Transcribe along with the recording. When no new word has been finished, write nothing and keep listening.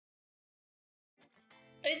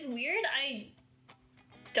It's weird. I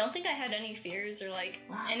don't think I had any fears or, like,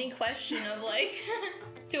 Wow. any question of, like,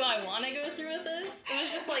 do I want to go through with this? It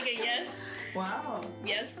was just, like, a Wow.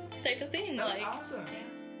 yes type of thing. That's like, awesome.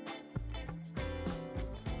 yeah.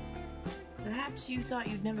 Perhaps you thought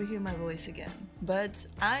you'd never hear my voice again, but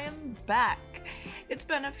I am back. It's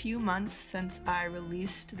been a few months since I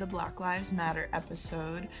released the Black Lives Matter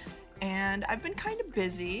episode, and I've been kind of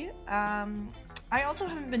busy. I also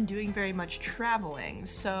haven't been doing very much traveling,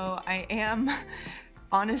 so I am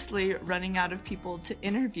honestly running out of people to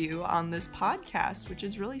interview on this podcast, which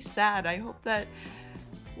is really sad. I hope that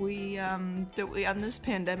we end this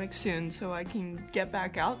pandemic soon so I can get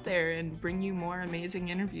back out there and bring you more amazing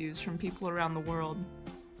interviews from people around the world.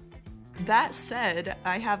 That said,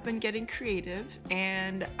 I have been getting creative,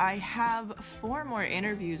 and I have 4 more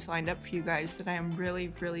interviews lined up for you guys that I am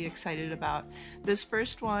really, really excited about. This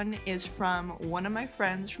first one is from one of my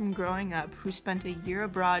friends from growing up who spent a year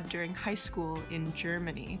abroad during high school in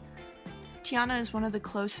Germany. Tiana is one of the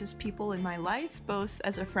closest people in my life, both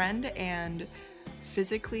as a friend and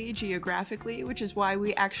physically, geographically, which is why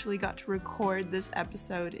we actually got to record this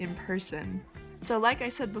episode in person. So like I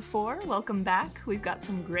said before, welcome back. We've got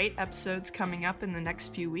some great episodes coming up in the next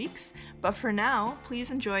few weeks, but for now, please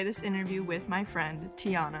enjoy this interview with my friend,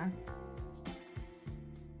 Tiana.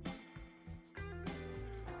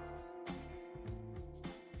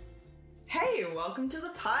 Hey, welcome to the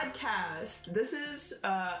podcast. This is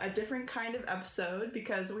a different kind of episode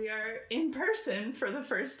because we are in person for the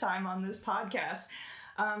first time on this podcast.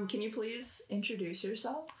 Can you please introduce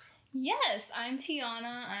yourself? Yes, I'm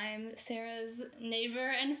Tiana. I'm Sarah's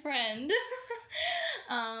neighbor and friend.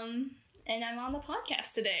 And I'm on the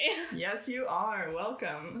podcast today. Yes, you are.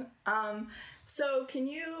 Welcome. So can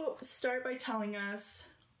you start by telling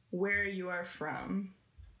us where you are from?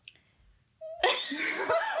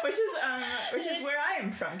 which is where I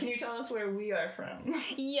am from. Can you tell us where we are from?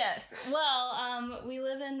 Yes. Well, we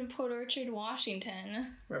live in Port Orchard,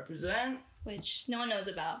 Washington. Represent. Which no one knows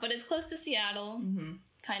about, but it's close to Seattle. Mm-hmm.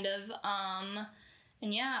 Kind of.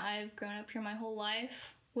 And yeah, I've grown up here my whole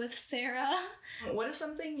life with Sarah. What is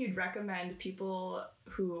something you'd recommend people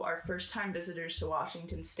who are first-time visitors to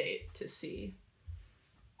Washington State to see?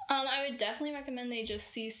 I would definitely recommend they just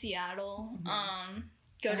see Seattle. Mm-hmm.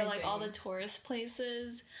 Go to like all the tourist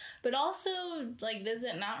places, but also like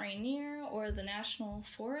visit Mount Rainier or the National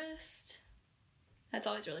Forest. That's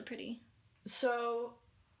always really pretty. So,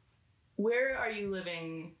 where are you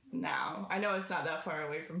living now? I know it's not that far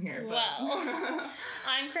away from here, but... Well,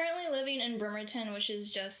 I'm currently living in Bremerton, which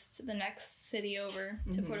is just the next city over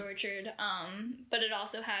to Port Orchard. But it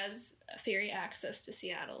also has ferry access to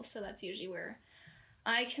Seattle, so that's usually where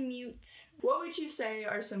I commute. What would you say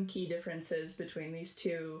are some key differences between these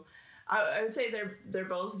two? I would say they're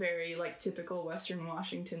both very like typical Western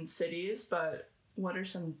Washington cities, but what are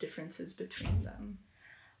some differences between them?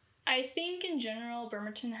 I think in general,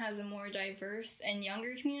 Bremerton has a more diverse and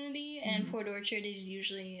younger community, and Port Orchard is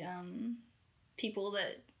usually people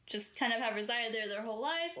that just kind of have resided there their whole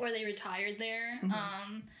life, or they retired there.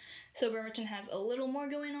 So Bremerton has a little more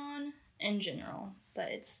going on in general, but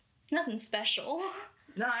it's nothing special.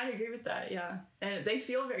 No, I'd agree with that, yeah. And they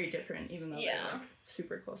feel very different, even though they're like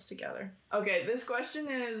super close together. Okay, this question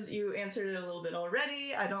is, you answered it a little bit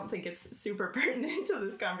already. I don't think it's super pertinent to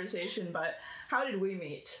this conversation, but how did we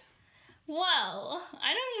meet? Well,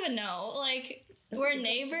 I don't even know. Like, we're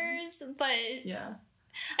neighbors, but yeah,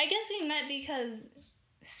 I guess we met because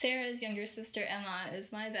Sarah's younger sister, Emma,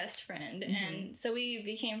 is my best friend. And so we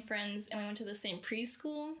became friends and we went to the same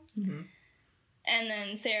preschool. And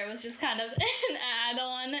then Sarah was just kind of an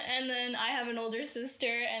add-on. And then I have an older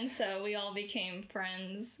sister, and so we all became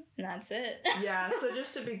friends, and that's it. Yeah, so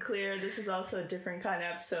just to be clear, this is also a different kind of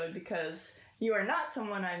episode because you are not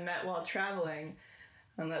someone I met while traveling,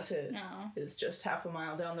 unless it is just half a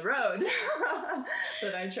mile down the road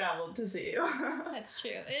that I traveled to see you. That's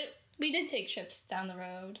true. We did take trips down the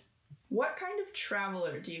road. What kind of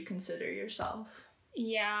traveler do you consider yourself?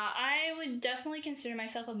 Yeah, I would definitely consider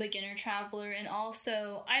myself a beginner traveler, and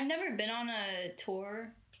also I've never been on a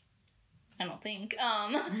tour, I don't think,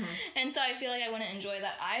 and so I feel like I wouldn't enjoy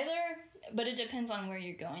that either, but it depends on where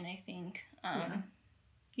you're going, I think.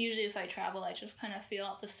 Usually if I travel, I just kind of feel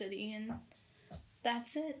out the city, and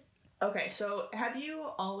that's it. Okay, so have you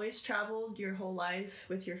always traveled your whole life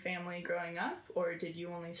with your family growing up, or did you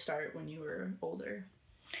only start when you were older?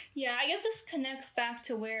 Yeah, I guess this connects back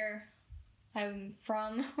to where I'm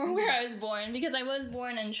from, or where I was born, because I was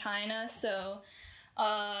born in China, so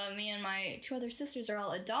me and my 2 other sisters are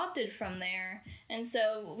all adopted from there. And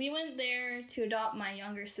so we went there to adopt my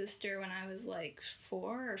younger sister when I was like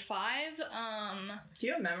 4 or 5. Do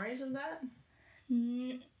you have memories of that?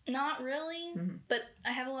 Not really, but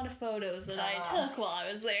I have a lot of photos that I took while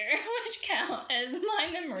I was there, which count as my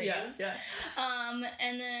memories. Yeah.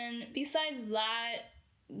 And then besides that,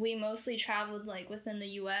 we mostly traveled like within the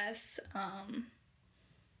U.S.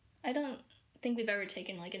 I don't think we've ever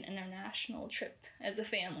taken like an international trip as a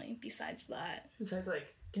family besides that. Besides,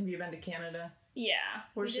 like, have you been to Canada? Yeah.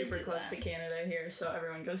 We're super close to Canada here, so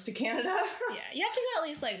everyone goes to Canada. Yeah, you have to go at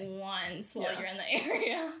least like once while you're in the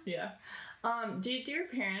area. Yeah. Do your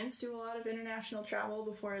parents do a lot of international travel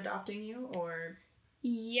before adopting you, or?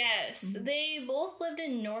 Yes. They both lived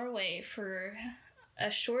in Norway for a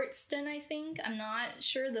short stint, I think. I'm not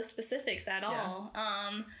sure the specifics at all.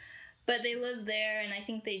 But they lived there, and I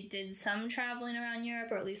think they did some traveling around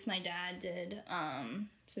Europe, or at least my dad did,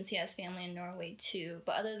 since he has family in Norway too.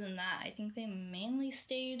 But other than that, I think they mainly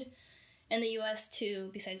stayed in the U.S. too,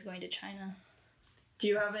 besides going to China. Do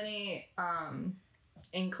you have any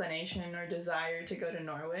inclination or desire to go to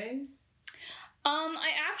Norway?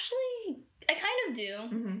 I kind of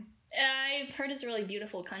do. I've heard it's a really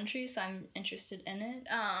beautiful country, so I'm interested in it.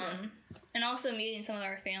 And also meeting some of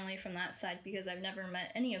our family from that side, because I've never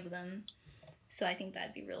met any of them. So I think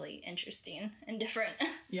that'd be really interesting and different.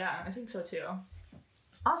 Yeah, I think so too.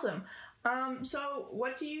 Awesome. So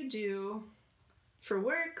what do you do for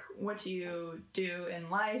work? What do you do in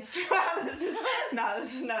life? This is not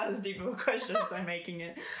as deep of a question as I'm making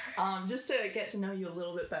it. Just to get to know you a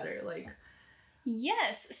little bit better, like.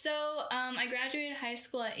 Yes. So I graduated high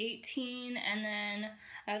school at 18, and then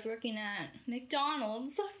I was working at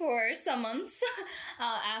McDonald's for some months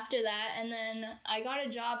after that. And then I got a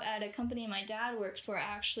job at a company my dad works for,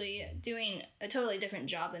 actually doing a totally different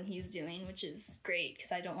job than he's doing, which is great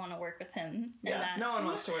because I don't want to work with him in that no one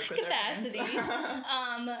wants to work with capacity.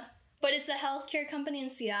 But it's a healthcare company in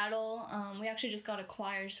Seattle. We actually just got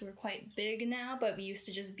acquired, so we're quite big now, but we used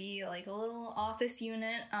to just be like a little office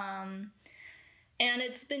unit. And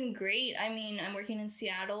it's been great. I mean, I'm working in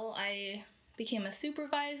Seattle. I became a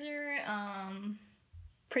supervisor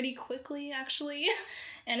pretty quickly, actually.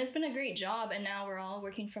 And it's been a great job. And now we're all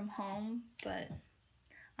working from home, but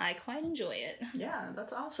I quite enjoy it. Yeah,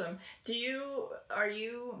 that's awesome. Are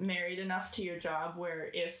you married enough to your job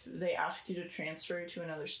where if they asked you to transfer to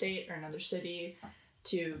another state or another city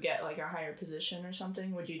to get like a higher position or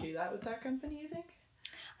something, would you do that with that company, you think?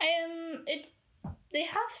 They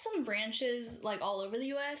have some branches like all over the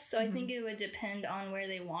U.S., so I think it would depend on where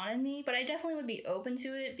they wanted me, but I definitely would be open to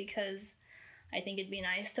it because I think it'd be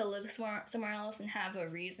nice to live somewhere else and have a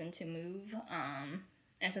reason to move.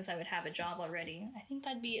 And since I would have a job already, I think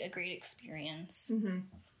that'd be a great experience.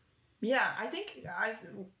 Yeah, I think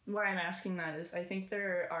why I'm asking that is I think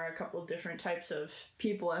there are a couple different types of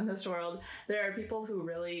people in this world. There are people who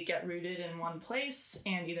really get rooted in one place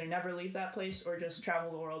and either never leave that place or just travel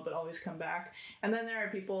the world but always come back. And then there are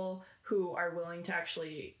people who are willing to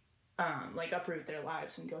actually like uproot their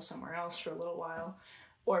lives and go somewhere else for a little while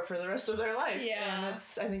or for the rest of their life. Yeah. And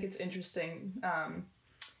I think it's interesting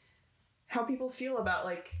how people feel about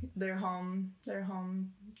like their hometown, their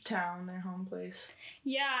home place.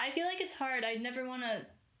 Yeah, I feel like it's hard. I'd never want to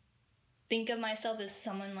think of myself as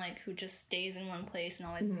someone like who just stays in one place and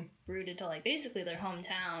always rooted to like basically their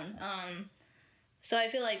hometown. So I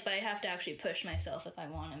feel like, but I have to actually push myself if I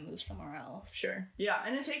want to move somewhere else. Sure. Yeah,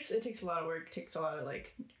 and it takes a lot of work. It takes a lot of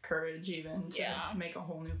like courage even to make a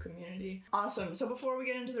whole new community. Awesome. So before we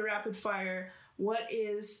get into the rapid fire, what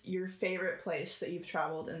is your favorite place that you've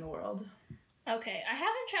traveled in the world? Okay, I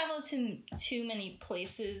haven't traveled to too many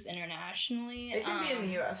places internationally. It can be in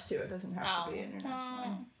the U.S. too. It doesn't have to be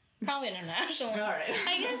internationally. Probably internationally. All right.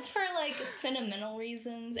 I guess for like sentimental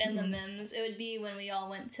reasons and the memes, it would be when we all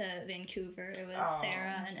went to Vancouver. It was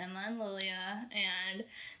Sarah and Emma and Lilia, and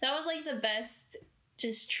that was like the best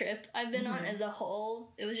just trip I've been on as a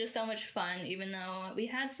whole. It was just so much fun, even though we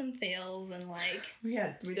had some fails and like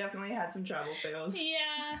we definitely had some travel fails.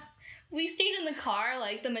 Yeah. We stayed in the car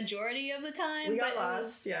like the majority of the time. We got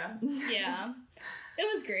lost, yeah. Yeah. It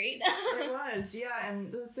was great. It was, yeah.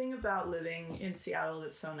 And the thing about living in Seattle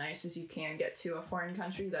that's so nice is you can get to a foreign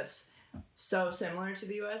country that's so similar to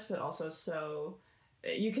the U.S., but also so...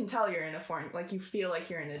 You can tell you're in a foreign... Like, you feel like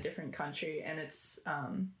you're in a different country, and it's... I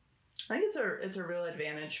think it's a real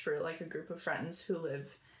advantage for, like, a group of friends who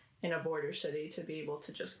live in a border city to be able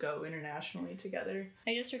to just go internationally together.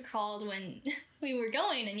 I just recalled when we were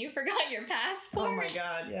going and you forgot your passport. Oh my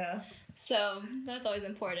god, yeah. So that's always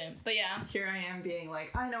important. But yeah. Here I am being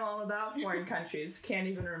like, I know all about foreign countries. Can't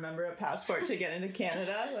even remember a passport to get into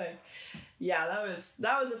Canada. Like, yeah,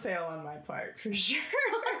 that was a fail on my part for sure.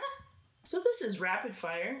 So this is Rapid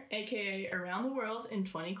Fire, aka Around the World in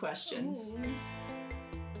 20 Questions. Ooh.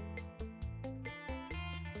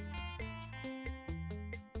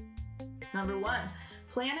 Number 1,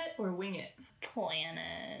 plan it or wing it?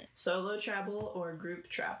 Planet. Solo travel or group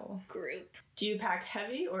travel? Group. Do you pack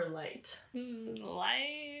heavy or light?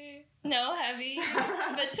 Light. No, heavy.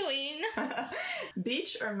 Between.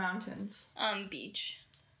 Beach or mountains? Beach.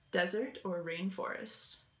 Desert or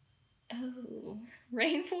rainforest? Oh,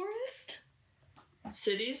 rainforest?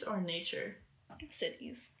 Cities or nature?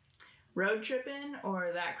 Cities. Road tripping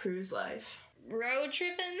or that cruise life? Road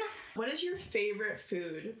tripping. What is your favorite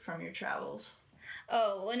food from your travels?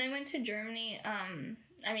 Oh, when I went to Germany,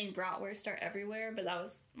 bratwurst are everywhere, but that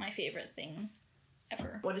was my favorite thing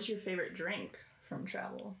ever. What is your favorite drink from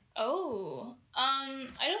travel? Oh, I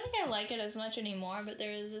don't think I like it as much anymore, but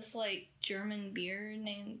there is this, like, German beer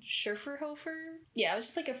named Schürferhofer. Yeah, it was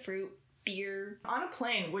just like a fruit beer. On a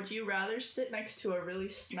plane, would you rather sit next to a really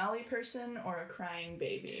smelly person or a crying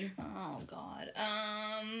baby? Oh, God.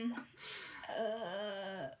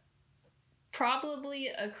 Probably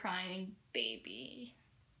a crying baby.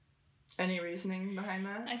 Any reasoning behind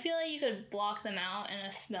that? I feel like you could block them out and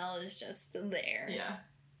a smell is just there. Yeah.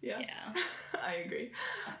 I agree.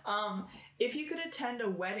 If you could attend a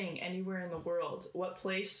wedding anywhere in the world, what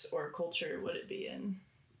place or culture would it be in?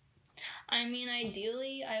 I mean,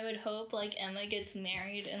 ideally, I would hope, like, Emma gets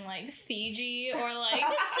married in, like, Fiji or, like,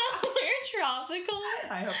 somewhere tropical.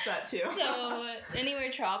 I hope that, too. So, anywhere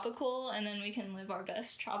tropical, and then we can live our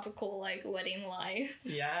best tropical, like, wedding life.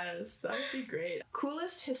 Yes, that would be great.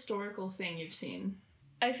 Coolest historical thing you've seen?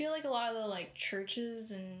 I feel like a lot of the, like,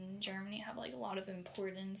 churches in Germany have, like, a lot of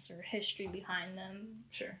importance or history behind them.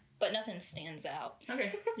 Sure. But nothing stands out.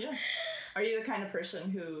 Okay, yeah. Are you the kind of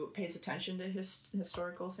person who pays attention to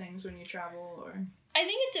historical things when you travel, or? I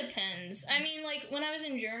think it depends. I mean, like, when I was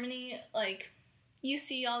in Germany, like, you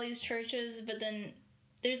see all these churches, but then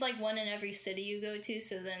there's, like, one in every city you go to,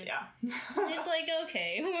 so then yeah. It's like,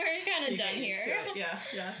 okay, we're kind of done here.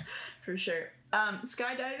 Yeah, for sure.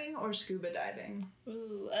 Skydiving or scuba diving?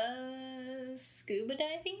 Ooh, scuba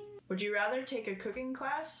diving? Would you rather take a cooking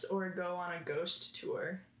class or go on a ghost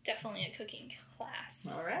tour? Definitely a cooking class.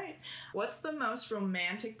 All right. What's the most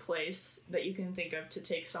romantic place that you can think of to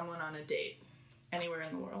take someone on a date anywhere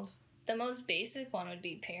in the world? The most basic one would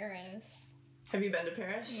be Paris. Have you been to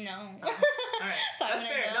Paris? No. Oh. All right. So that's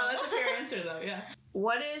fair. No, that's a fair answer, though, yeah.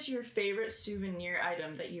 What is your favorite souvenir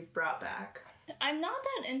item that you've brought back? I'm not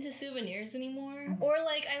that into souvenirs anymore. Mm-hmm. Or,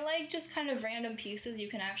 like, I like just kind of random pieces you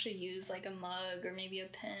can actually use, like a mug or maybe a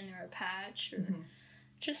pin or a patch or... Mm-hmm.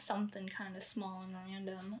 Just something kind of small and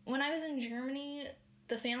random. When I was in Germany,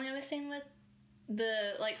 the family I was staying with,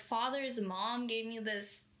 the, like, father's mom gave me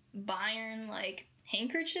this Bayern, like,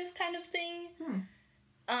 handkerchief kind of thing.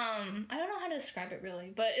 I don't know how to describe it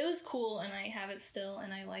really, but it was cool and I have it still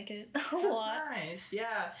and I like it a lot. Nice,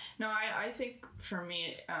 yeah. No, I think for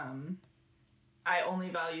me, I only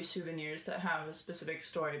value souvenirs that have a specific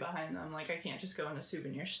story behind them. Like, I can't just go in a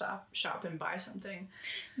souvenir shop and buy something.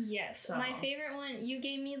 Yes. So. My favorite one, you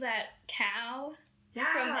gave me that cow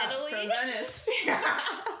from Italy. From Venice.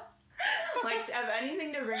 Like, to have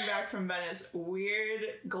anything to bring back from Venice, weird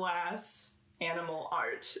glass animal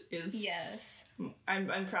art is... Yes.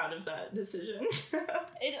 I'm proud of that decision.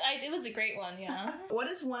 It was a great one, yeah. What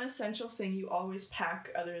is one essential thing you always pack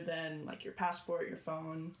other than, like, your passport, your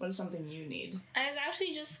phone? What is something you need? I was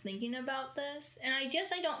actually just thinking about this, and I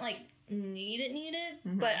guess I don't, like, need it,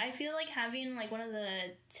 but I feel like having, like, one of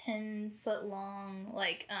the 10-foot long,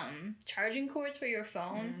 like, charging cords for your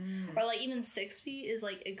phone, or, like, even 6 feet is,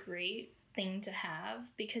 like, a great thing to have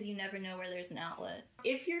because you never know where there's an outlet.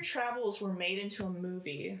 If your travels were made into a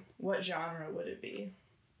movie, what genre would it be?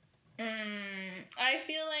 I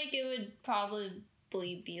feel like it would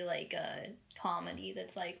probably be like a comedy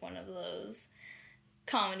that's like one of those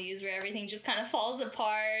comedies where everything just kind of falls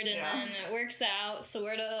apart and then it works out,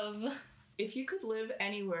 sort of. If you could live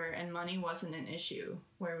anywhere and money wasn't an issue,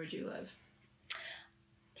 where would you live?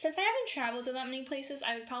 Since I haven't traveled to that many places,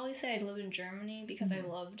 I would probably say I'd live in Germany because I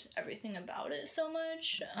loved everything about it so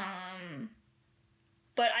much.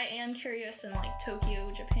 But I am curious in, like, Tokyo,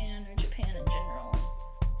 Japan, or Japan in general.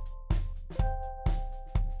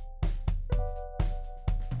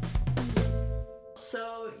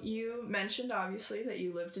 So you mentioned, obviously, that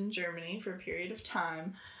you lived in Germany for a period of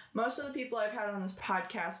time. most of the people I've had on this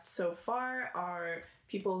podcast so far are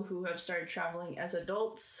people who have started traveling as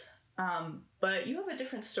adults, but you have a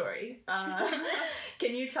different story.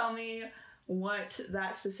 Can you tell me what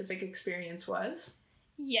that specific experience was?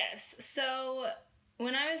 Yes. So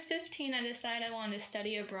when I was 15, I decided I wanted to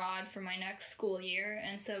study abroad for my next school year.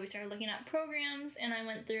 And so we started looking at programs, and I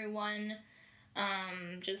went through one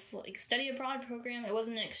just like study abroad program. It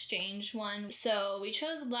wasn't an exchange one. So we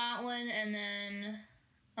chose that one, and then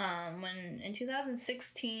when in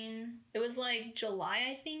 2016, it was like July,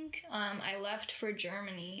 I think, I left for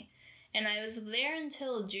Germany, and I was there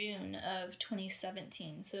until June of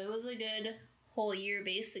 2017. So it was a good whole year,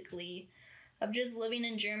 basically, of just living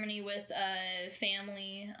in Germany with a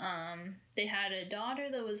family. They had a daughter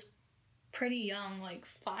that was pretty young, like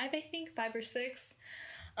 5 or 6.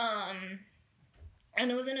 And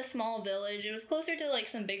it was in a small village. It was closer to like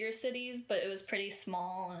some bigger cities, but it was pretty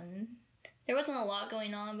small, and there wasn't a lot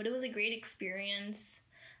going on, but it was a great experience.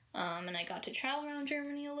 And I got to travel around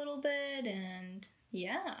Germany a little bit, and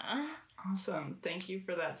yeah. Awesome. Thank you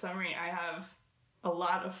for that summary. I have a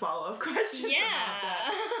lot of follow-up questions about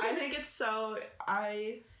that. I think it's so...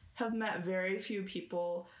 I have met very few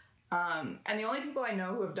people, and the only people I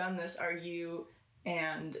know who have done this are you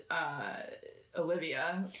and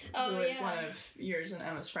Olivia, who is one of yours and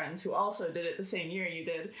Emma's friends, who also did it the same year you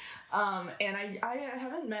did. And I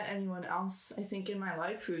haven't met anyone else, I think, in my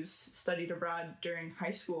life who's studied abroad during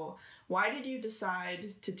high school. Why did you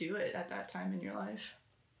decide to do it at that time in your life?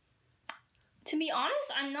 To be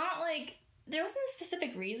honest, I'm not like... There wasn't a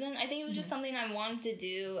specific reason. I think it was just something I wanted to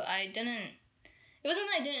do. It wasn't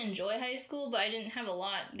that I didn't enjoy high school, but I didn't have a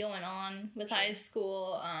lot going on with high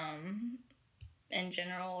school in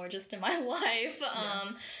general, or just in my life.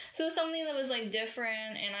 So it was something that was like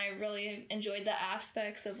different, and I really enjoyed the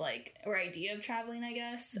aspects of like, or idea of traveling, I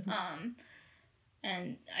guess.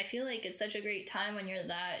 And I feel like it's such a great time when you're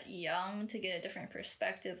that young to get a different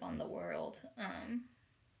perspective on the world.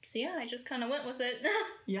 So yeah, I just kind of went with it.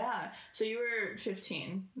 Yeah. So you were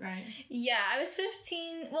 15, right? Yeah, I was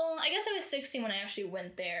 15. Well, I guess I was 16 when I actually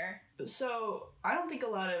went there. So I don't think a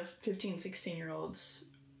lot of 15, 16-year-olds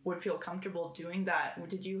would feel comfortable doing that.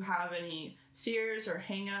 Did you have any fears or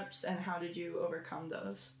hang-ups, and how did you overcome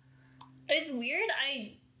those? It's weird.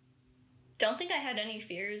 I don't think I had any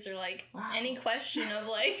fears or like any question of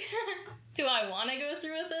like, do I want to go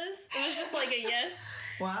through with this? It was just like a yes.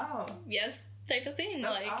 Wow. Yes type of thing.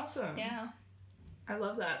 That's like, awesome. Yeah. I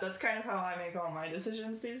love that. That's kind of how I make all my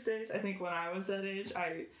decisions these days. I think when I was that age,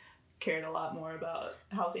 I cared a lot more about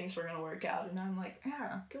how things were going to work out. And I'm like,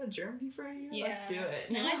 go to Germany for a year? Yeah. Let's do it.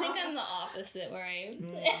 And I think I'm the opposite, where I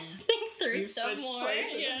think through stuff more.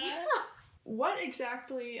 Yeah. What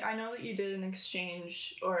exactly, I know that you did an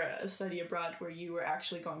exchange or a study abroad where you were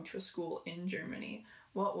actually going to a school in Germany.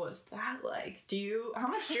 What was that like? How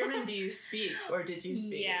much German do you speak, or did you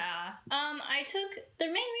speak? Yeah. The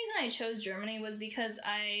main reason I chose Germany was because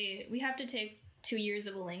we have to take 2 years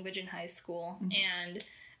of a language in high school, and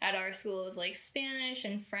at our school it was like Spanish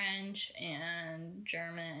and French and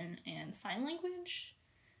German and sign language.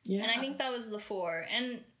 Yeah. And I think that was the 4.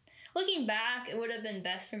 And looking back, it would have been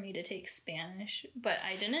best for me to take Spanish, but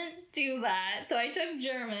I didn't do that, so I took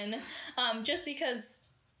German, just because,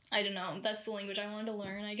 I don't know, that's the language I wanted to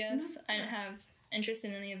learn, I guess. I didn't have interest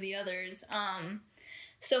in any of the others.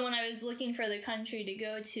 So when I was looking for the country to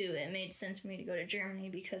go to, it made sense for me to go to Germany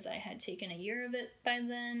because I had taken a year of it by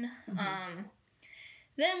then.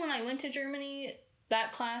 Then when I went to Germany,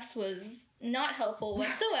 that class was not helpful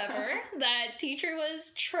whatsoever. That teacher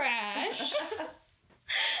was trash.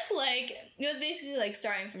 Like, it was basically like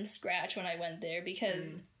starting from scratch when I went there,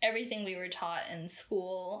 because everything we were taught in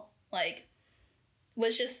school, like,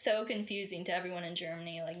 was just so confusing to everyone in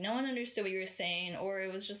Germany. Like, no one understood what you were saying, or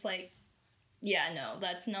it was just like, yeah, no,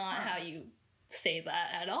 that's not how you say that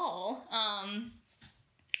at all.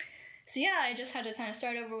 So yeah, I just had to kind of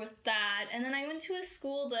start over with that. And then I went to a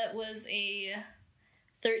school that was a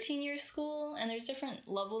 13-year school, and there's different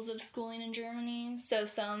levels of schooling in Germany. So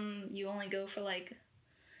some you only go for like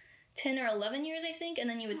 10 or 11 years, I think, and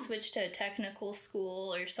then you would switch to a technical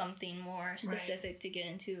school or something more specific to get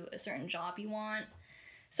into a certain job you want.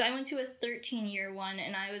 So I went to a 13-year one,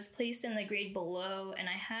 and I was placed in the grade below, and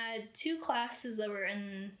I had 2 classes that were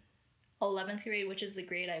in 11th grade, which is the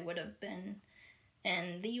grade I would have been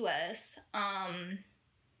in the U.S. And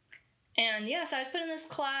yeah, so I was put in this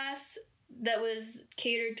class that was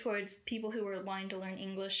catered towards people who were wanting to learn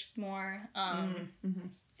English more. And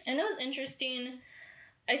it was interesting.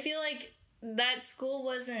 I feel like that school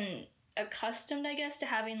wasn't accustomed, I guess, to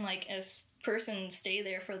having like a person stay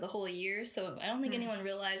there for the whole year, so I don't think anyone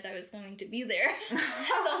realized I was going to be there the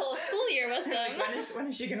whole school year with them. Like, when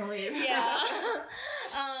is she gonna leave? Yeah.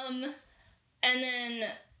 And then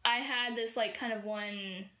I had this like kind of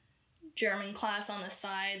one German class on the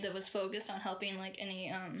side that was focused on helping like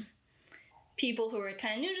any people who were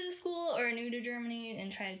kind of new to the school or new to Germany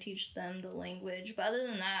and try to teach them the language. But other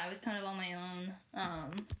than that, I was kind of on my own.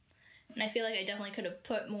 And I feel like I definitely could have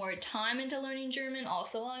put more time into learning German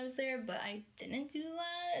also while I was there, but I didn't do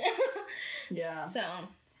that. Yeah. So.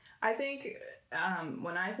 I think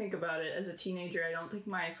when I think about it as a teenager, I don't think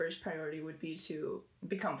my first priority would be to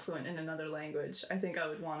become fluent in another language. I think I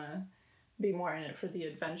would want to be more in it for the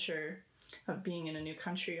adventure of being in a new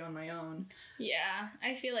country on my own. Yeah,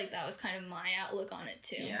 I feel like that was kind of my outlook on it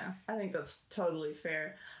too. Yeah, I think that's totally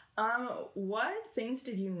fair. What things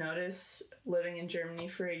did you notice living in Germany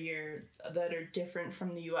for a year that are different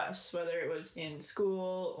from the US, whether it was in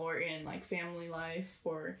school or in like family life,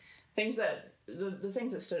 or things that the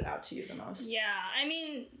things that stood out to you the most? Yeah, I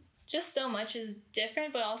mean, just so much is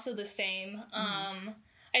different, but also the same. I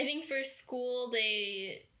think for school,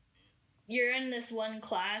 you're in this one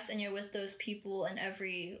class and you're with those people in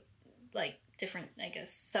every like different, I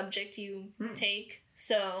guess, subject you take.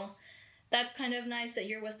 So that's kind of nice that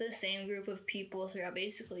you're with the same group of people throughout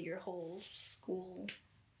basically your whole school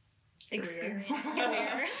career.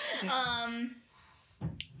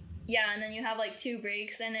 Yeah, and then you have like 2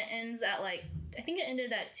 breaks and it ends at like, I think it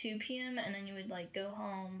ended at 2 p.m. and then you would like go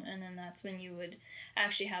home and then that's when you would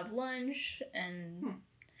actually have lunch and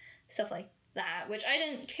stuff like that, which I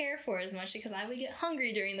didn't care for as much because I would get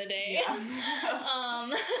hungry during the day. Yeah.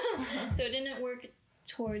 So it didn't work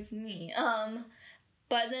towards me.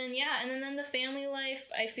 But then, yeah, and then the family life,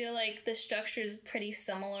 I feel like the structure is pretty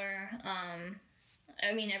similar.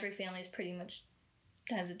 I mean, every family is pretty much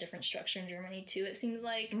has a different structure in Germany, too, it seems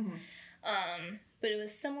like. But it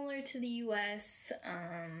was similar to the U.S.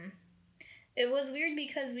 It was weird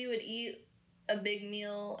because we would eat a big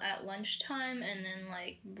meal at lunchtime and then,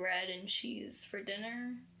 like, bread and cheese for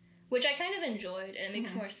dinner, which I kind of enjoyed, and it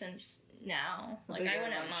makes more sense now. Like, I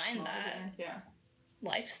wouldn't mind that. Yeah.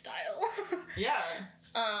 Lifestyle. Yeah.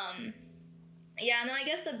 Yeah, and then I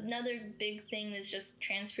guess another big thing is just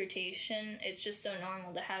transportation. It's just so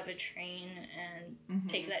normal to have a train and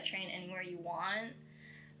take that train anywhere you want,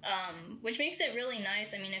 which makes it really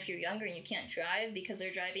nice. I mean, if you're younger and you can't drive, because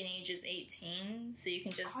their driving age is 18, so you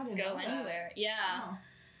can just go anywhere. Yeah.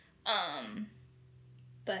 Wow.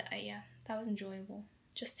 But yeah, that was enjoyable.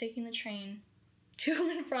 Just taking the train to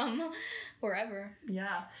and from wherever.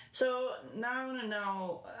 Yeah. So now I want to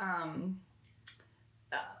know,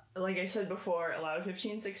 like I said before, a lot of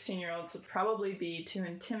 15, 16-year-olds would probably be too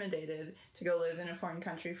intimidated to go live in a foreign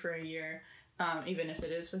country for a year, even if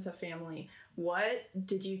it is with a family. What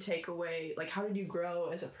did you take away? Like, how did you grow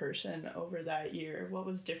as a person over that year? What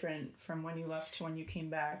was different from when you left to when you came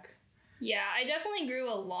back? Yeah, I definitely grew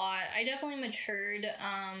a lot. I definitely matured,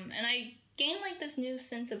 and I gained like this new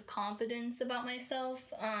sense of confidence about myself,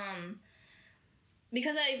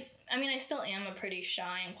 because I mean I still am a pretty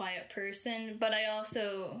shy and quiet person, but I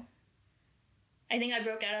think I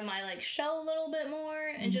broke out of my like shell a little bit more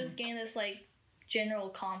and just gained this like general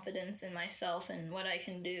confidence in myself and what I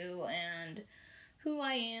can do and who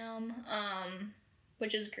I am,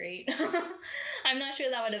 which is great. I'm not sure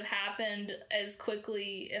that would have happened as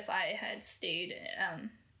quickly if I had stayed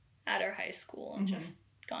at our high school and just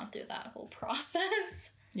gone through that whole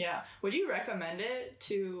process. Yeah. Would you recommend it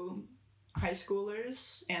to high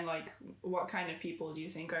schoolers? And like, what kind of people do you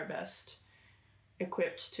think are best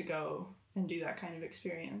equipped to go and do that kind of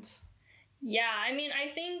experience? Yeah, I mean, I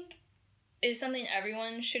think it's something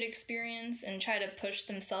everyone should experience and try to push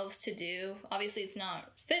themselves to do. Obviously, it's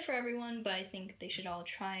not fit for everyone, but I think they should all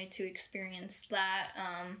try to experience that.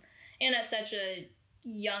 And at such a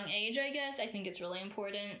young age, I guess, I think it's really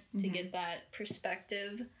important to get that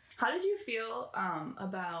perspective. How did you feel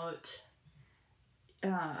about,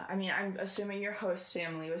 I mean, I'm assuming your host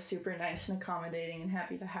family was super nice and accommodating and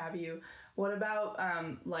happy to have you. What about,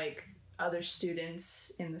 like, other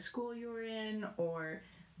students in the school you were in, or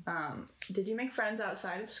did you make friends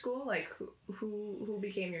outside of school? Like, who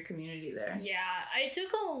became your community there? Yeah, it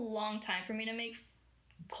took a long time for me to make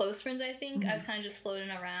close friends, I think. I was kind of just floating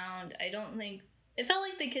around. I don't think... It felt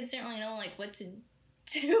like the kids didn't really know, like, what to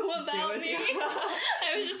do about me.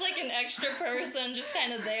 I was just, like, an extra person just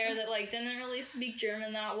kind of there that, like, didn't really speak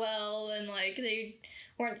German that well, and, like, they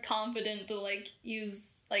weren't confident to, like,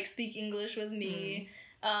 speak English with me.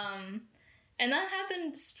 And that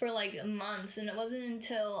happened for, like, months, and it wasn't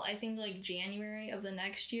until, I think, like, January of the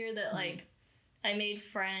next year that, like, I made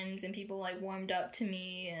friends and people, like, warmed up to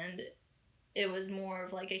me, and it was more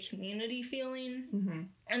of like a community feeling. Mm-hmm.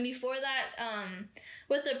 And before that,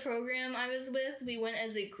 with the program I was with, we went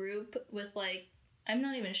as a group with like, I'm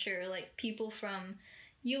not even sure, like people from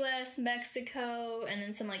US, Mexico, and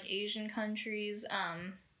then some like Asian countries.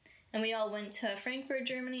 And we all went to Frankfurt,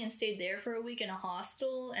 Germany, and stayed there for a week in a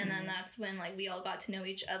hostel. And then that's when like we all got to know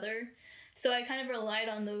each other. So I kind of relied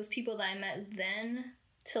on those people that I met then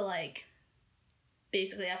to like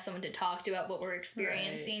basically have someone to talk to about what we're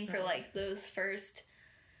experiencing for like those first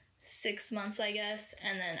 6 months, I guess.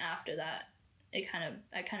 And then after that, I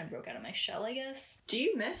kind of broke out of my shell, I guess. Do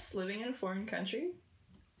you miss living in a foreign country?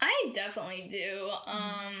 I definitely do.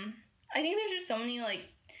 I think there's just so many like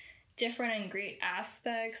different and great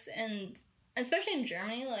aspects, and especially in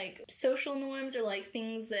Germany, like social norms or like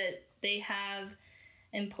things that they have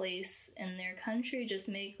in place in their country just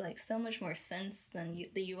make like so much more sense than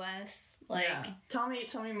the US. Like, yeah. Tell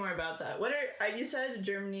me more about that. What are you said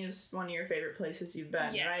Germany is one of your favorite places you've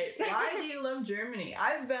been, yes. right? Why do you love Germany?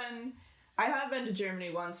 I have been to Germany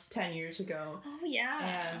once 10 years ago. Oh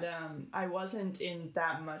yeah. And I wasn't in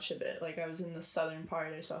that much of it. Like I was in the southern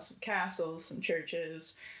part. I saw some castles, some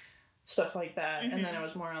churches, stuff like that. And then I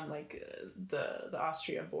was more on like the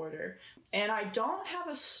Austria border. And I don't have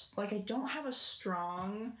a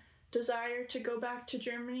strong desire to go back to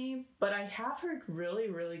Germany, but I have heard really,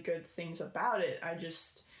 really good things about it. I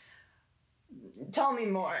just tell me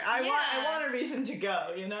more. I want a reason to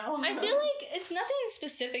go, you know? I feel like it's nothing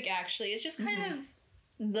specific actually. It's just kind of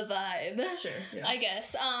the vibe. Sure. Yeah. I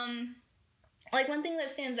guess. Like one thing that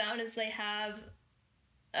stands out is they have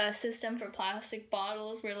a system for plastic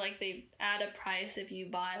bottles where like they add a price if you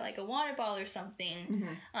buy like a water bottle or something.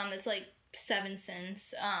 It's like 7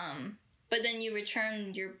 cents. But then you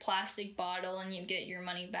return your plastic bottle and you get your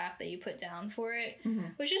money back that you put down for it,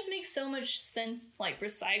 which just makes so much sense, like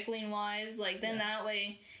recycling wise. Like then that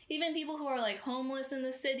way, even people who are like homeless in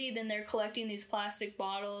the city, then they're collecting these plastic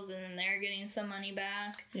bottles and then they're getting some money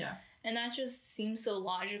back. Yeah. And that just seems so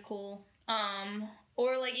logical.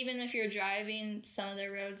 Or like even if you're driving, some of the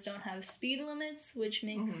roads don't have speed limits, which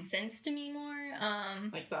makes sense to me more.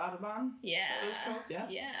 Like the Autobahn? Yeah. Is that what it's called? Yeah.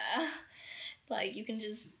 Yeah. Like you can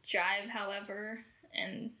just drive however,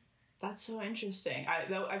 and that's so interesting.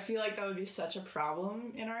 I feel like that would be such a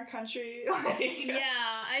problem in our country. Like,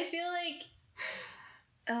 yeah, I feel like,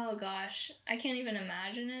 oh gosh, I can't even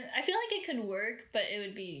imagine it. I feel like it could work, but it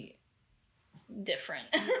would be different.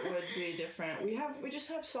 It would be different. We just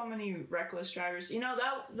have so many reckless drivers. You know,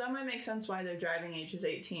 that might make sense why their driving age is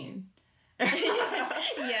 18.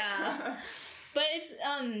 Yeah. But it's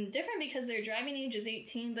different because their driving age is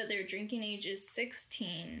 18, but their drinking age is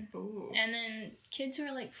 16. Ooh. And then kids who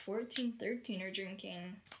are like 14, 13 are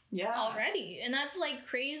drinking yeah. already. And that's like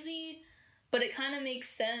crazy, but it kind of makes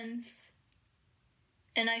sense.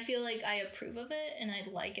 And I feel like I approve of it, and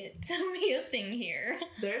I'd like it to be a thing here.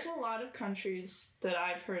 There's a lot of countries that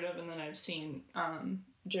I've heard of and that I've seen.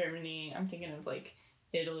 Germany, I'm thinking of like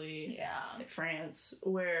Italy, France,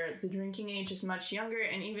 where the drinking age is much younger,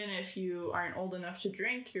 and even if you aren't old enough to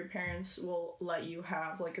drink, your parents will let you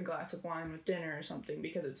have like a glass of wine with dinner or something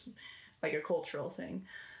because it's like a cultural thing.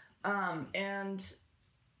 And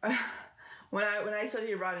when I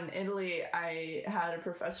studied abroad in Italy, I had a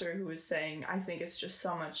professor who was saying, I think it's just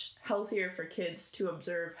so much healthier for kids to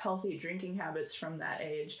observe healthy drinking habits from that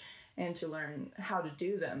age and to learn how to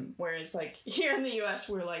do them. Whereas like here in the US,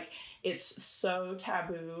 we're like, it's so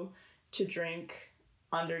taboo to drink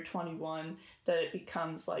under 21 that it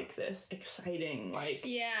becomes like this exciting, like,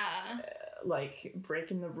 like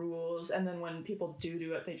breaking the rules. And then when people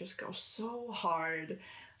do it, they just go so hard,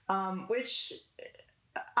 which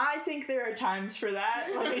I think there are times for that.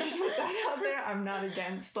 Let me just put that out there. I'm not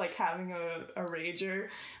against like having a rager,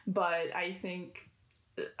 but I think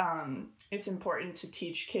it's important to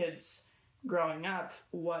teach kids growing up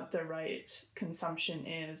what the right consumption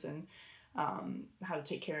is and how to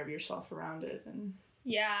take care of yourself around it. And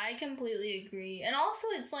yeah, I completely agree. And also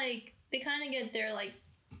it's like they kind of get their like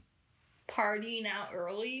partying out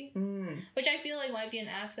early, which I feel like might be an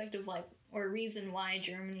aspect of like, or a reason why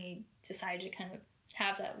Germany decided to kind of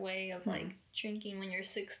have that way of like drinking when you're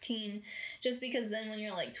 16, just because then when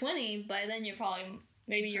you're like 20, by then you're probably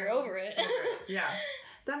you're over it. Yeah,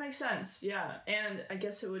 that makes sense. Yeah, and I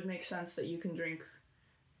guess it would make sense that you can drink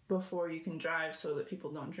before you can drive so that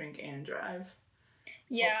people don't drink and drive.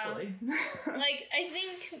 Yeah. Hopefully. Like I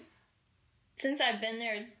think since I've been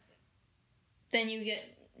there, then you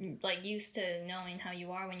get like used to knowing how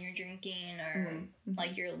you are when you're drinking or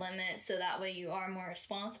like your limit, so that way you are more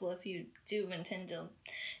responsible if you do intend to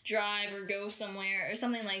drive or go somewhere or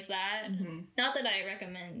something like that. Not that I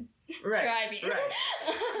recommend driving.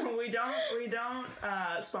 Right. don't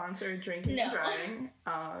sponsor drinking and driving.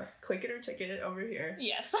 Click it or ticket it over here.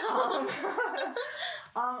 Yes.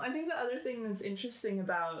 I think the other thing that's interesting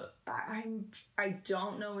about I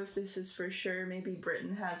don't know if this is for sure. Maybe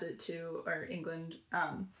Britain has it too, or England.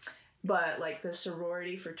 But like the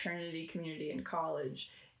sorority fraternity community in college,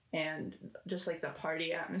 and just like the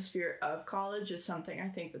party atmosphere of college is something I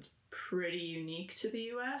think that's pretty unique to the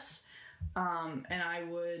U.S. And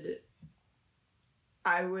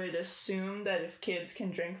I would assume that if kids can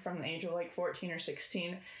drink from the age of like 14 or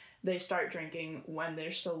 16, they start drinking when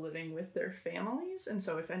they're still living with their families. And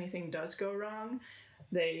so if anything does go wrong,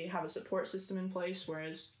 they have a support system in place,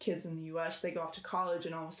 whereas kids in the U.S., they go off to college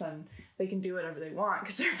and all of a sudden they can do whatever they want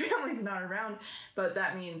because their family's not around. But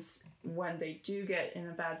that means when they do get in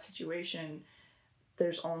a bad situation,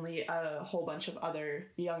 there's only a whole bunch of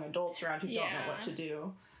other young adults around who don't know what to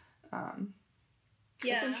do.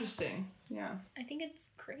 It's interesting. Yeah. I think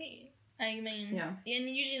it's great. I mean, and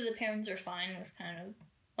usually the parents are fine with kind of,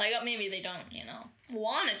 like, maybe they don't,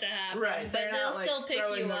 want it to happen. Right. But they'll still pick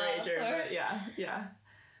you up. But yeah.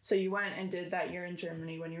 So you went and did that year in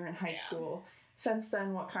Germany when you were in high school. Since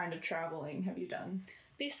then, what kind of traveling have you done?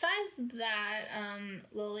 Besides that,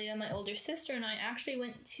 Lilia, my older sister, and I actually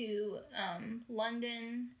went to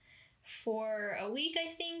London for a week,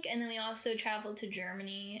 I think, and then we also traveled to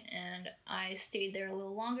Germany, and I stayed there a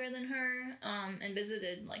little longer than her, and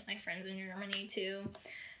visited, like, my friends in Germany, too.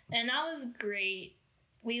 And that was great.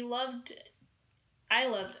 I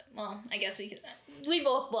guess we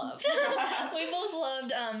both loved. We both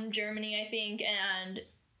loved Germany, I think, and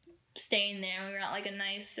staying there. We were at like a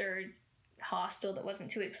nicer hostel that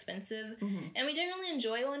wasn't too expensive. Mm-hmm. And we didn't really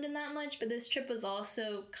enjoy London that much, but this trip was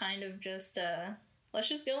also kind of just let's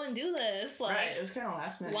just go and do this. Like, right, it was kind of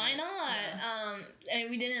last minute. Why not? Yeah. And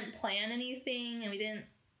we didn't plan anything, and we didn't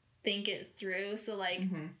think it through. So like,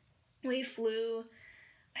 we flew.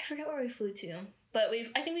 I forget where we flew to. But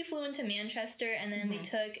I think we flew into Manchester, and then we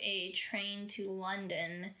took a train to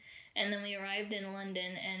London, and then we arrived in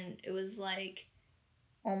London, and it was like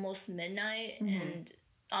almost midnight, and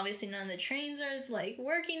obviously none of the trains are like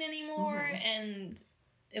working anymore, and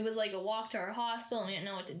it was like a walk to our hostel, and we didn't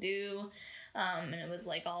know what to do, and it was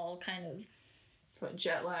like all kind of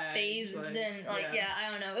jet lag, phased, and I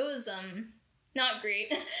don't know, it was not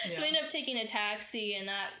great. So we ended up taking a taxi, and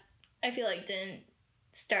that I feel like didn't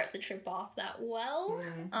start the trip off that well.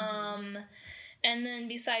 And then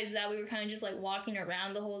besides that, we were kind of just like walking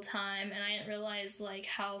around the whole time, and I didn't realize like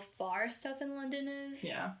how far stuff in London is.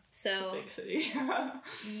 Yeah. So it's a big city. I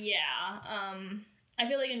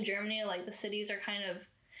feel like in Germany, like the cities are kind of,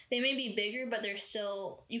 they may be bigger, but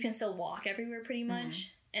you can still walk everywhere pretty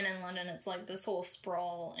much. And in London, it's like this whole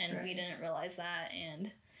sprawl, and we didn't realize that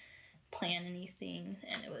and plan anything,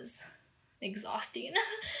 and it was exhausting.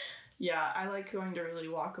 Yeah, I like going to really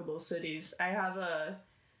walkable cities. I have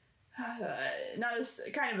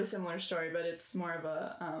kind of a similar story, but it's more of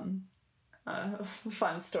a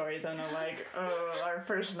fun story than our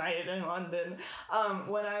first night in London.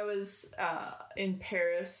 When I was in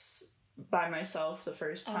Paris by myself the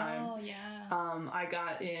first time, I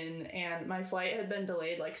got in, and my flight had been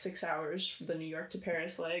delayed like 6 hours for the New York to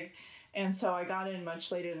Paris leg. And so I got in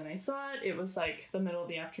much later than I thought. It was like the middle of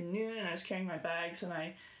the afternoon, and I was carrying my bags, and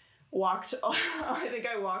I think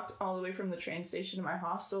I walked all the way from the train station to my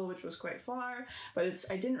hostel, which was quite far, but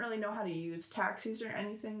I didn't really know how to use taxis or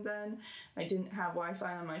anything then. I didn't have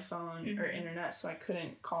Wi-Fi on my phone or internet, so I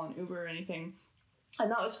couldn't call an Uber or anything. And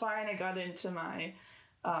that was fine. I got into my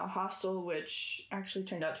hostel, which actually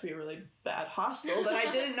turned out to be a really bad hostel that I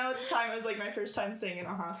didn't know at the time. It was like my first time staying in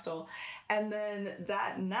a hostel. And then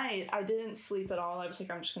that night, I didn't sleep at all. I was like,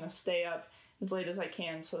 I'm just going to stay up as late as I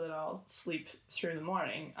can so that I'll sleep through the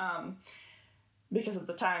morning, because of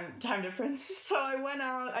the time difference. So I went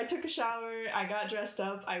out, I took a shower, I got dressed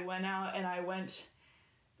up, I went out, and I went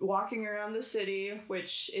walking around the city,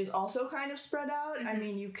 which is also kind of spread out. I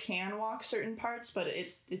mean, you can walk certain parts, but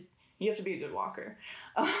you have to be a good walker.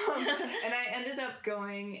 And I ended up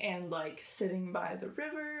going and like sitting by the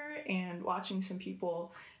river and watching some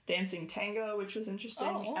people dancing tango, which was interesting.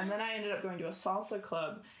 Oh. And then I ended up going to a salsa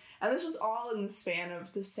club. And this was all in the span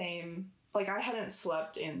of the same, like I hadn't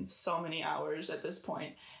slept in so many hours at this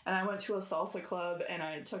point. And I went to a salsa club, and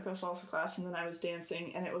I took a salsa class, and then I was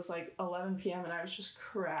dancing, and it was like 11 p.m. and I was just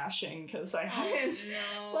crashing because I hadn't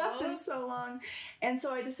slept in so long. And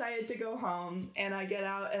so I decided to go home, and I get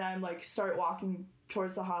out, and I'm like start walking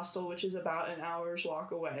towards the hostel, which is about an hour's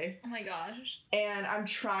walk away. Oh my gosh. And I'm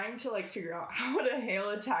trying to like figure out how to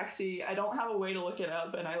hail a taxi. I don't have a way to look it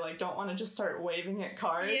up, and I like don't want to just start waving at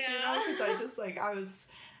cars, because I just like I was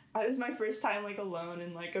it was my first time like alone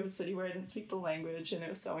in like a city where I didn't speak the language, and it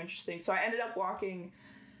was so interesting. So I ended up walking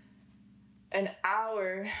an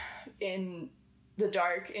hour in the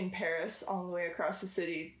dark in Paris all the way across the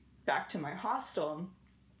city back to my hostel.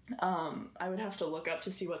 I would have to look up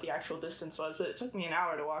to see what the actual distance was, but it took me an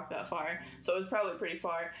hour to walk that far, so it was probably pretty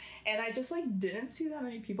far. And I just like didn't see that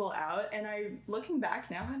many people out, and looking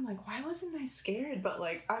back now, I'm like, why wasn't I scared? But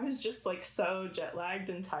like I was just like so jet lagged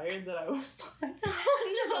and tired that I was like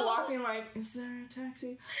just walking like, is there a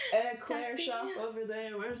taxi? Eclair shop over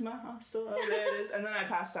there, where's my hostel? Oh, there it is. And then I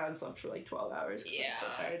passed out and slept for like 12 hours because I was so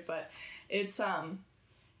tired. But it's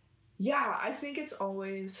I think it's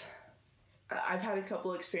always, I've had a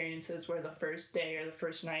couple experiences where the first day or the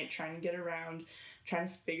first night trying to get around, trying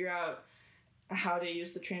to figure out how to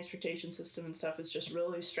use the transportation system and stuff is just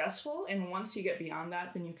really stressful. And once you get beyond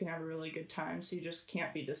that, then you can have a really good time. So you just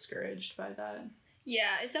can't be discouraged by that.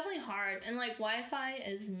 Yeah, it's definitely hard. And like Wi-Fi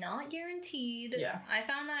is not guaranteed. Yeah. I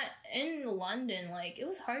found that in London, like it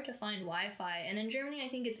was hard to find Wi-Fi. And in Germany, I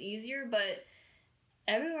think it's easier, but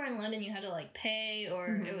everywhere in London you had to like pay,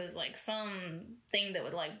 or it was like some thing that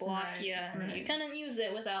would like block you, and you couldn't use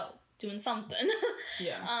it without doing something.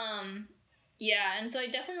 And so I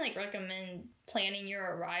definitely like recommend planning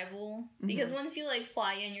your arrival, because once you like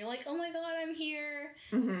fly in, you're like, oh my god, I'm here,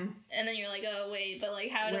 and then you're like, oh wait, but like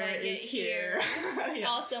how do I get here?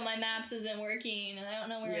 Also, my maps isn't working and I don't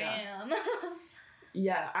know where I am.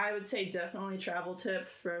 Yeah, I would say definitely travel tip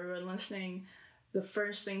for everyone listening. The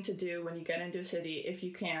first thing to do when you get into a city, if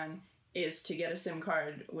you can, is to get a SIM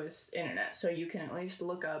card with internet. So you can at least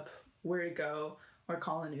look up where to go, or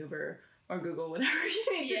call an Uber, or Google whatever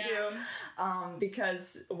you need to do.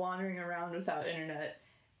 Because wandering around without internet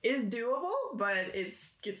is doable, but it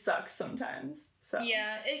sucks sometimes. So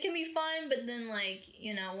yeah, it can be fine, but then like,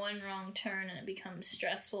 one wrong turn and it becomes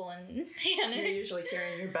stressful and panic. You're usually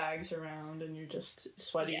carrying your bags around and you're just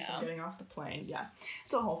sweaty from getting off the plane. Yeah,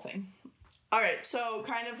 it's a whole thing. All right, so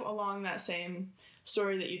kind of along that same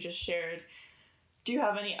story that you just shared, do you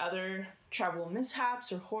have any other travel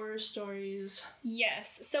mishaps or horror stories?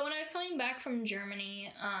 Yes. So when I was coming back from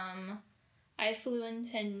Germany, I flew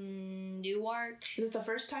into Newark. Is this the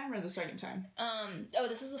first time or the second time?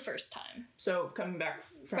 This is the first time. So coming back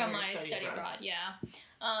from my study abroad, yeah.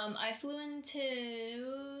 I flew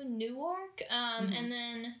into Newark, and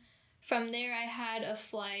then from there I had a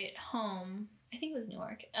flight home. I think it was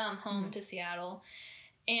Newark, home to Seattle.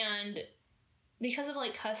 And because of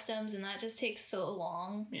like customs and that just takes so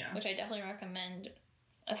long, which I definitely recommend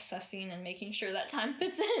assessing and making sure that time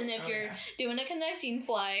fits in if you're doing a connecting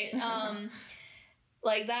flight.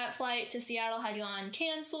 Like that flight to Seattle had gone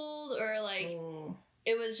canceled, or like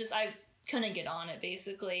it was just, I couldn't get on it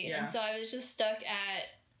basically. And so I was just stuck at,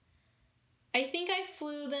 I think I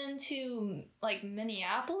flew then to like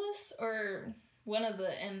Minneapolis or one of the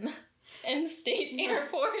M-State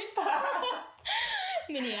airports.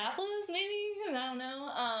 Minneapolis, maybe? I don't know.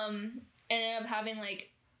 Ended up having like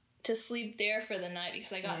to sleep there for the night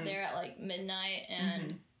because I got there at like midnight,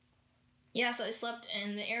 and so I slept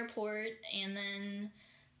in the airport, and then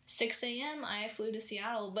 6 a.m. I flew to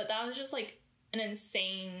Seattle. But that was just like an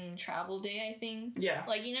insane travel day, I think. Yeah.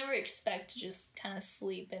 Like you never expect to just kind of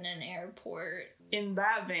sleep in an airport. In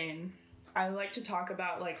that vein, I like to talk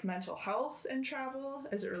about like mental health and travel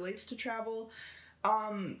as it relates to travel.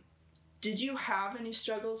 Did you have any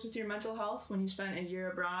struggles with your mental health when you spent a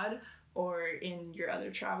year abroad or in your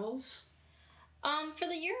other travels? For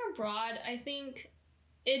the year abroad, I think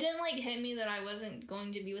it didn't like hit me that I wasn't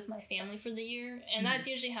going to be with my family for the year, and that's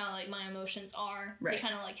usually how like my emotions are. Right. They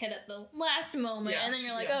kind of like hit at the last moment, and then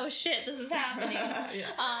you're like, oh shit, this is happening.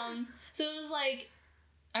 So it was like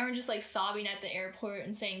I was just like sobbing at the airport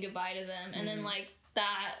and saying goodbye to them, and then like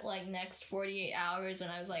that like next 48 hours when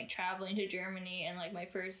I was like traveling to Germany, and like my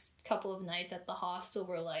first couple of nights at the hostel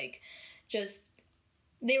were like just,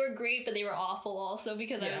 they were great, but they were awful also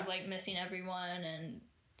because I was like missing everyone, and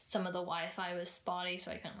some of the Wi-Fi was spotty,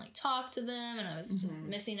 so I couldn't like talk to them, and I was just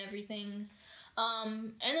missing everything.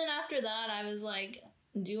 And then after that I was like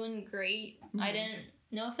doing great. I didn't,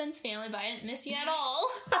 no offense family, but I didn't miss you at all.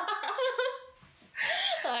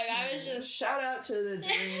 Like I was just, shout out to the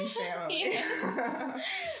Dream family.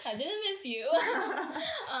 I didn't miss you.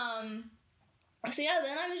 So yeah,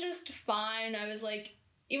 then I was just fine. I was like,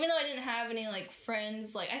 even though I didn't have any like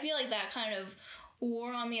friends, like I feel like that kind of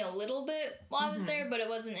wore on me a little bit while I was there, but it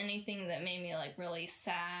wasn't anything that made me like really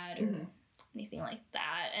sad or anything like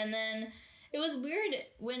that. And then it was weird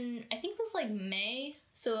when, I think it was like May,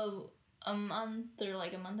 so a month or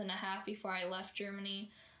like a month and a half before I left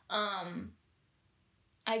Germany,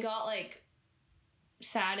 I got like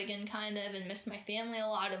sad again, kind of, and missed my family a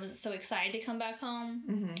lot. I was so excited to come back home.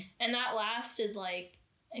 Mm-hmm. And that lasted, like,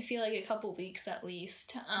 I feel like a couple weeks at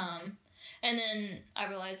least. And then I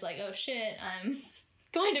realized, like, oh shit, I'm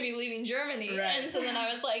going to be leaving Germany. Right. And so then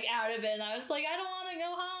I was, like, out of it, and I was like, I don't want to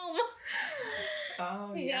go home.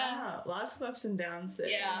 Oh, yeah. Lots of ups and downs there.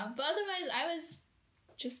 Yeah, but otherwise, I was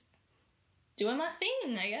just doing my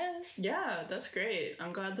thing, I guess. Yeah, that's great.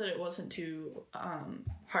 I'm glad that it wasn't too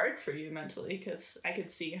hard for you mentally, because I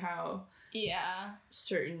could see how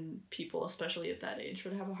certain people, especially at that age,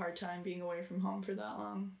 would have a hard time being away from home for that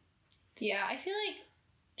long. Yeah, I feel like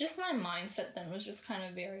just my mindset then was just kind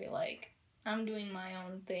of very, like, I'm doing my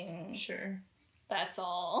own thing. Sure. That's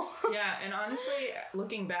all. Yeah, and honestly,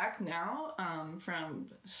 looking back now, from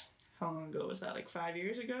how long ago was that? Like 5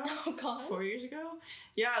 years ago? Oh, God. 4 years ago?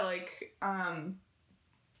 Yeah, like,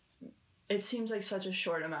 it seems like such a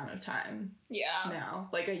short amount of time. Yeah. Now.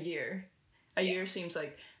 Like a year. A year seems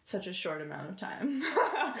like such a short amount of time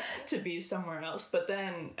to be somewhere else. But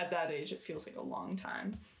then at that age, it feels like a long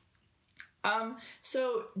time.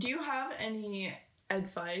 So do you have any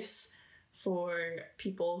advice for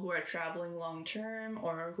people who are traveling long term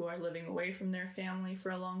or who are living away from their family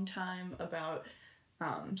for a long time about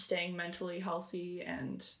staying mentally healthy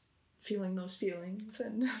and feeling those feelings?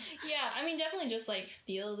 And yeah, I mean, definitely just, like,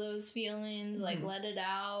 feel those feelings, like, let it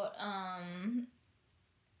out.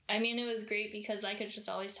 I mean, it was great because I could just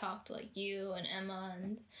always talk to, like, you and Emma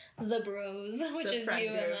and the bros, which is you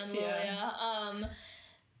group, and Lilia,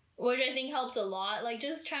 which I think helped a lot. Like,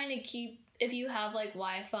 just trying to keep, if you have, like,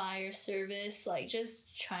 Wi-Fi or service, like,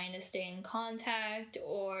 just trying to stay in contact,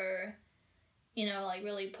 or, you know, like,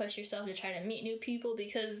 really push yourself to try to meet new people,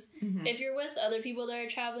 because if you're with other people that are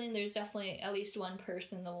traveling, there's definitely at least one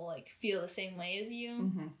person that will, like, feel the same way as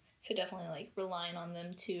you. So definitely, like, relying on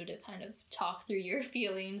them, too, to kind of talk through your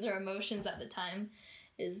feelings or emotions at the time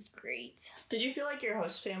is great. Did you feel like your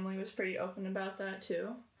host family was pretty open about that,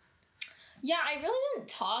 too? Yeah, I really didn't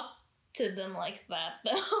talk to them like that,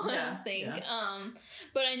 though, I don't think. Yeah.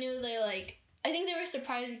 But I knew they, like, I think they were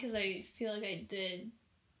surprised because I feel like I did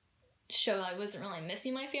show I wasn't really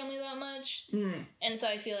missing my family that much. And so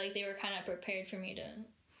I feel like they were kind of prepared for me to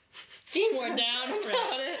be more down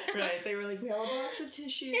about it. Right, they were like, we have a box of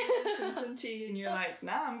tissues and some tea, and you're like,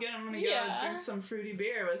 nah, I'm gonna go drink some fruity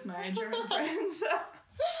beer with my German friends.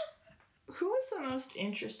 Who is the most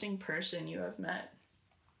interesting person you have met?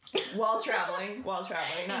 While traveling,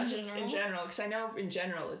 not just in general, because I know in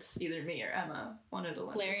general it's either me or Emma, one of the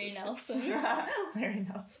Larry Nelson. Larry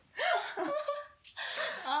Nelson.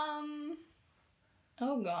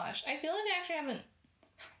 Oh gosh, I feel like I actually haven't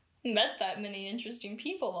met that many interesting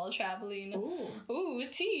people while traveling. Ooh,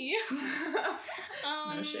 tea.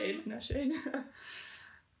 No shade.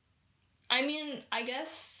 I mean, I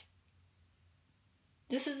guess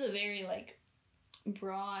this is a very, like,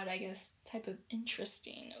 broad, I guess, type of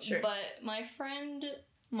interesting. Sure. But my friend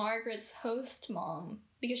Margaret's host mom,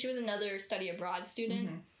 because she was another study abroad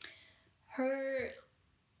student, her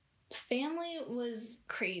family was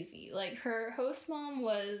crazy. Like, her host mom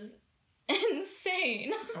was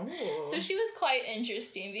insane. So she was quite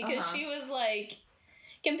interesting because she was, like,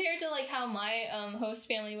 compared to, like, how my host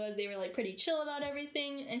family was, they were, like, pretty chill about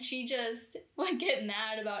everything, and she just would get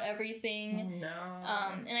mad about everything.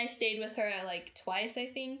 And I stayed with her, like, twice, I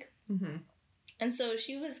think. And so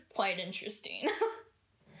she was quite interesting.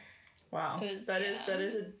 Wow. That is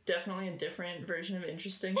definitely a different version of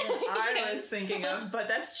interesting than I was thinking of, but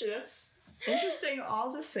that's just interesting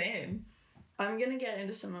all the same. I'm gonna get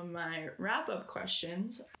into some of my wrap-up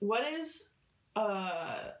questions. What is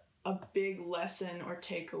a big lesson or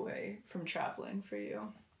takeaway from traveling for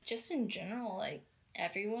you? Just in general, like,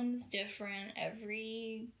 everyone's different.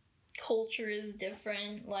 Every culture is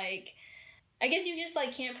different. Like, I guess you just,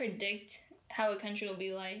 like, can't predict how a country will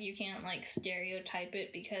be like. You can't, like, stereotype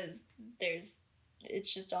it because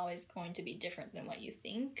it's just always going to be different than what you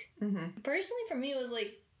think. Personally, for me, it was,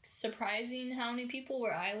 like, surprising how many people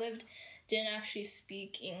where I lived didn't actually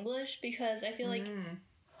speak English, because I feel like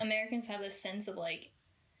Americans have this sense of, like,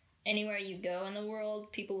 anywhere you go in the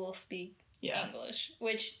world, people will speak English,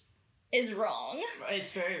 which is wrong.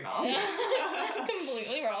 It's very wrong. It's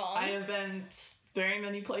completely wrong. I have been very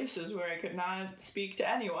many places where I could not speak to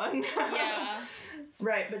anyone.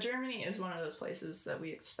 Right, but Germany is one of those places that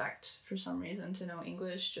we expect, for some reason, to know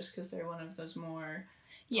English, just because they're one of those more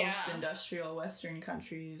post-industrial Western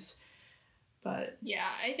countries. But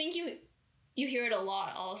I think you hear it a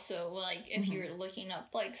lot also, like, if you're looking up,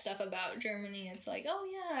 like, stuff about Germany, it's like, oh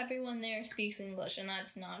yeah, everyone there speaks English, and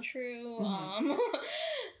that's not true.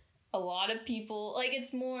 A lot of people, like,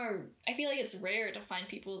 it's more, I feel like it's rare to find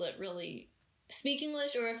people that really speak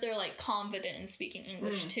English, or if they're like confident in speaking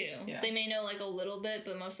English too. Yeah. They may know like a little bit,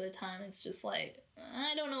 but most of the time it's just like,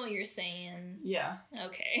 I don't know what you're saying. Yeah.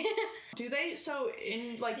 Okay. Do they, so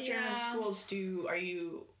in like German schools,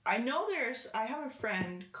 I know I have a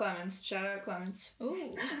friend, Clemens, shout out Clemens.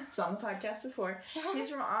 Ooh. He's on the podcast before. He's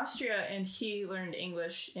from Austria, and he learned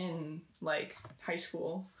English in like high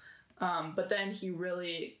school. But then he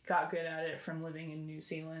really got good at it from living in New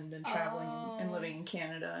Zealand and traveling and living in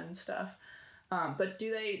Canada and stuff. But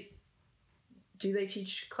do they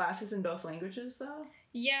teach classes in both languages though?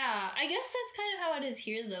 Yeah, I guess that's kind of how it is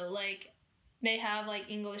here though. Like, they have like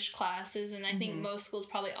English classes, and I think most schools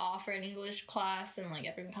probably offer an English class, and like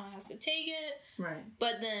everyone kind of has to take it. Right.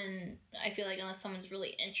 But then I feel like unless someone's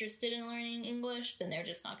really interested in learning English, then they're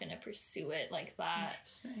just not going to pursue it like that.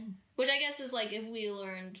 Interesting. Which I guess is like if we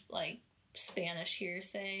learned like Spanish here,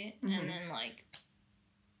 say, and then like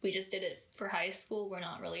we just did it for high school, we're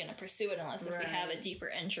not really going to pursue it unless if we have a deeper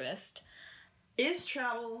interest. Is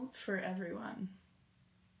travel for everyone?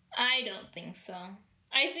 I don't think so.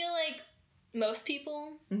 I feel like most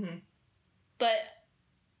people, but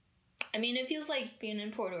I mean, it feels like being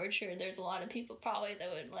in Port Orchard, there's a lot of people probably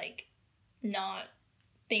that would like not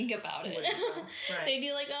think about it. Right. They'd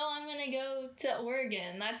be like, oh, I'm gonna go to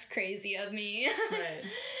Oregon. That's crazy of me. Right.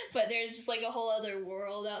 But there's just like a whole other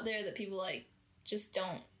world out there that people like just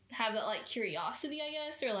don't have that like curiosity, I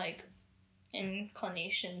guess, or like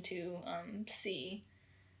inclination to see.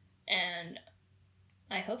 And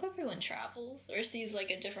I hope everyone travels or sees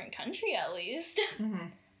like a different country at least.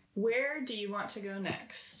 Where do you want to go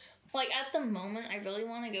next? Like, at the moment, I really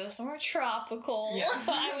want to go somewhere tropical. Yeah.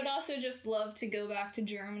 But I would also just love to go back to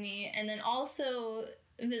Germany and then also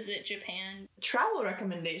visit Japan. Travel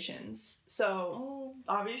recommendations. So,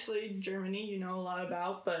 obviously, Germany you know a lot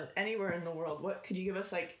about, but anywhere in the world, what could you give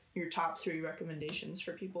us, like, your top 3 recommendations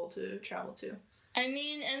for people to travel to? I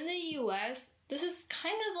mean, in the U.S., this is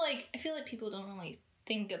kind of like, I feel like people don't really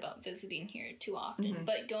think about visiting here too often,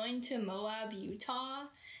 but going to Moab, Utah,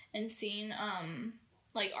 and seeing,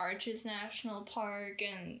 like Arches National Park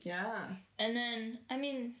and then I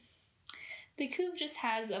mean the Coop just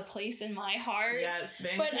has a place in my heart. Yes,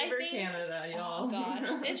 Vancouver, Canada, y'all. Oh gosh,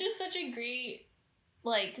 it's just such a great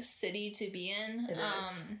like city to be in. It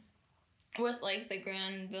is. With like the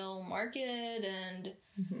Granville Market and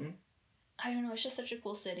I don't know, it's just such a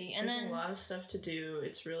cool city. And there's a lot of stuff to do.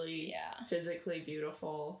 It's really physically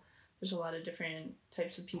beautiful. There's a lot of different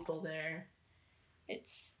types of people there.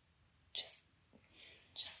 It's just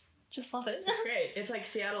love it. It's great. It's like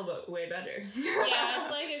Seattle, but way better. Yeah, it's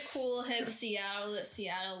like a cool, hip Seattle that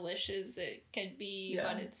Seattle wishes it could be,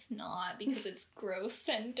 but it's not because it's gross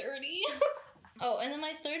and dirty. Oh, and then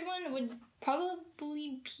my third one would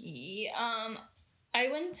probably be, I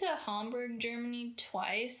went to Hamburg, Germany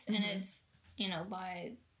twice, and it's, you know,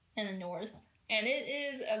 in the north. And it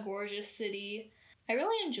is a gorgeous city. I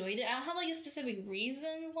really enjoyed it. I don't have like a specific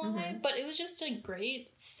reason why, but it was just a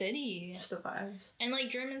great city. Just the vibes. And like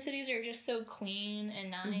German cities are just so clean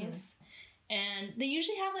and nice. And they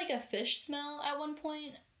usually have like a fish smell at one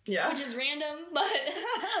point. Yeah. Which is random, but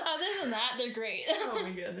other than that, they're great. Oh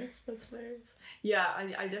my goodness, that's hilarious. Yeah,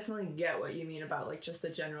 I definitely get what you mean about like just the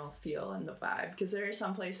general feel and the vibe. Because there are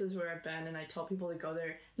some places where I've been and I tell people to go there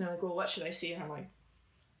and they're like, well, what should I see? And I'm like,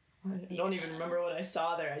 I don't even remember what I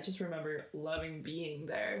saw there. I just remember loving being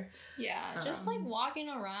there. Yeah, just like walking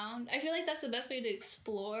around. I feel like that's the best way to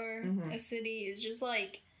explore a city is just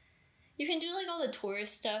like, you can do like all the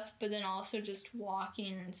tourist stuff, but then also just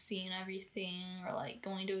walking and seeing everything or like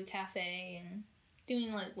going to a cafe and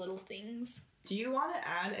doing like little things. Do you want to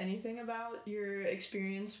add anything about your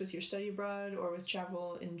experience with your study abroad or with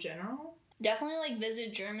travel in general? Definitely like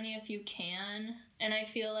visit Germany if you can. And I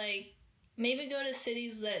feel like maybe go to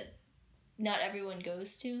cities that not everyone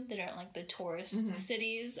goes to, that aren't like the tourist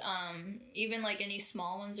cities. Even like any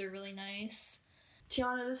small ones are really nice.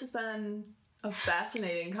 Tiana, this has been a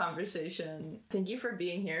fascinating conversation. Thank you for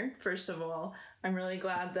being here, first of all. I'm really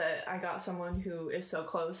glad that I got someone who is so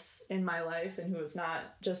close in my life and who is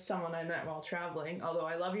not just someone I met while traveling, although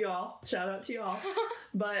I love you all. Shout out to you all.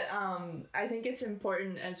 But I think it's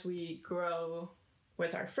important as we grow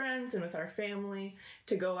with our friends and with our family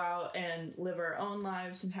to go out and live our own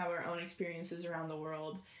lives and have our own experiences around the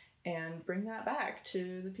world and bring that back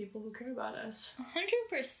to the people who care about us.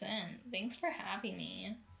 100%. Thanks for having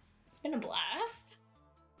me. It's been a blast.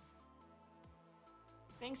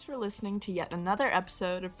 Thanks for listening to yet another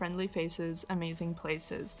episode of Friendly Faces, Amazing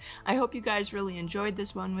Places. I hope you guys really enjoyed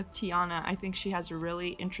this one with Tiana. I think she has a really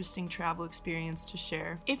interesting travel experience to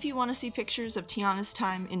share. If you want to see pictures of Tiana's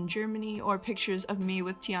time in Germany or pictures of me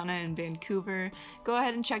with Tiana in Vancouver, go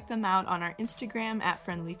ahead and check them out on our Instagram at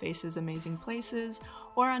Friendly Faces, Amazing Places,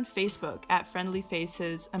 or on Facebook at Friendly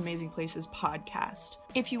Faces, Amazing Places Podcast.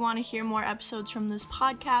 If you want to hear more episodes from this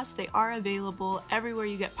podcast, they are available everywhere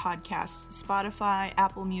you get podcasts, Spotify,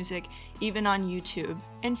 Apple Music, even on YouTube.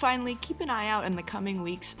 And finally, keep an eye out in the coming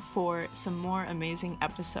weeks for some more amazing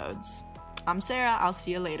episodes. I'm Sarah, I'll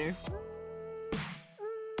see you later.